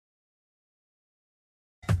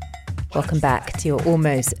Welcome back to your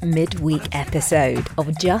almost midweek episode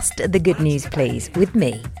of Just the Good News Please with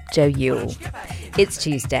me, Jo Yule. It's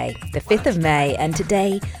Tuesday, the 5th of May, and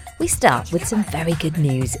today we start with some very good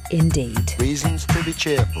news indeed. Reasons to be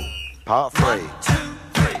cheerful, part 3.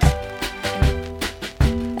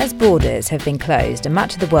 As borders have been closed and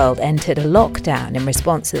much of the world entered a lockdown in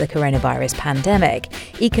response to the coronavirus pandemic,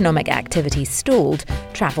 economic activity stalled,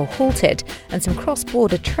 travel halted, and some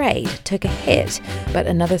cross-border trade took a hit. But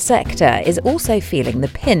another sector is also feeling the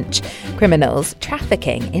pinch: criminals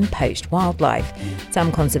trafficking in poached wildlife.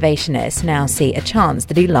 Some conservationists now see a chance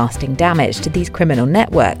to do lasting damage to these criminal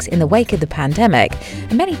networks in the wake of the pandemic,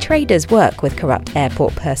 and many traders work with corrupt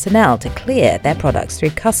airport personnel to clear their products through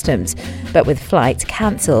customs. But with flights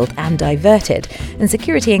cancelled and diverted and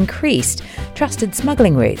security increased, trusted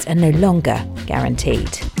smuggling routes are no longer guaranteed.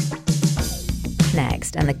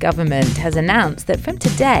 Next, and the government has announced that from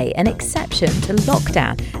today an exception to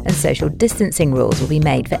lockdown and social distancing rules will be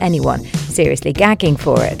made for anyone seriously gagging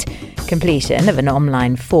for it. Completion of an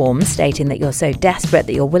online form stating that you're so desperate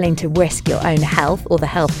that you're willing to risk your own health or the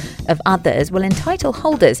health of others will entitle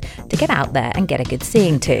holders to get out there and get a good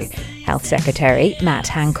seeing to. Health Secretary Matt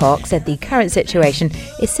Hancock said the current situation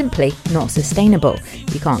is simply not sustainable.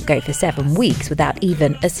 You can't go for 7 weeks without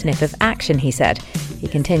even a sniff of action, he said. He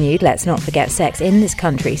continued, let's not forget sex in this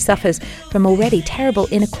country suffers from already terrible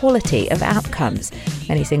inequality of outcomes.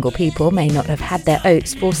 Many single people may not have had their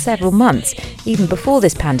oats for several months, even before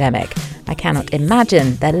this pandemic. I cannot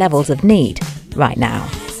imagine their levels of need right now.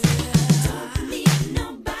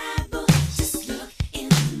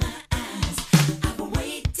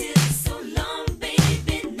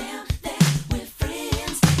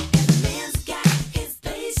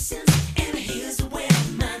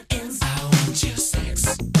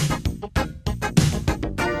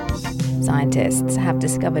 Scientists have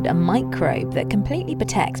discovered a microbe that completely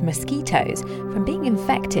protects mosquitoes from being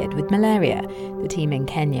infected with malaria. The team in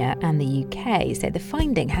Kenya and the UK say the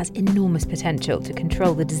finding has enormous potential to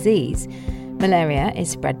control the disease. Malaria is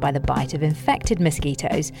spread by the bite of infected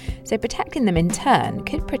mosquitoes, so protecting them in turn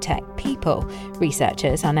could protect people.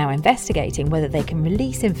 Researchers are now investigating whether they can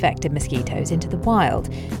release infected mosquitoes into the wild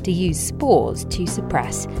to use spores to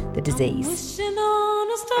suppress the disease.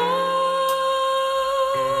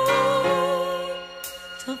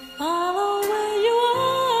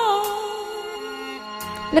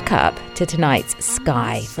 Look up to tonight's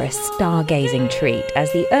sky for a stargazing treat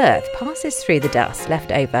as the Earth passes through the dust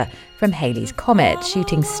left over from Halley's comet.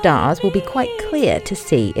 Shooting stars will be quite clear to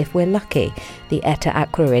see if we're lucky. The Eta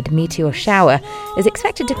Aquarid meteor shower is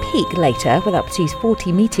expected to peak later with up to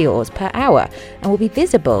 40 meteors per hour and will be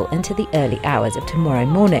visible into the early hours of tomorrow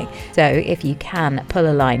morning. So if you can pull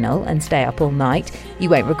a Lionel and stay up all night, you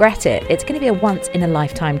won't regret it. It's going to be a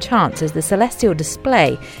once-in-a-lifetime chance as the celestial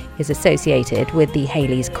display is associated with the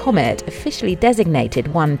Halley's comet, officially designated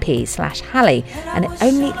 1P/Halley, and it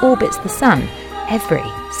only orbits the sun every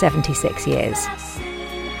 76 years.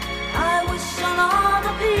 I wish on all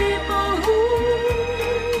the people who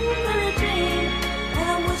really dream, and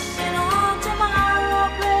I'm wishing on tomorrow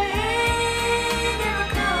playing in the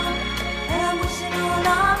club, and I'm wishing on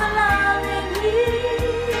all the loving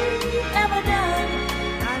we've ever done.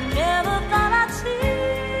 I never thought I'd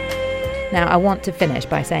see. Now, I want to finish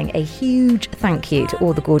by saying a huge thank you to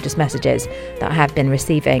all the gorgeous messages that I have been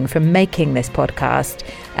receiving from making this podcast.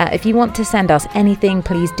 If you want to send us anything,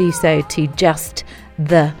 please do so to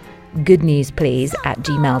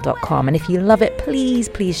justthegoodnewsplease@gmail.com. And if you love it, please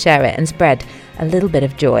share it and spread a little bit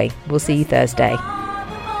of joy. We'll see you Thursday.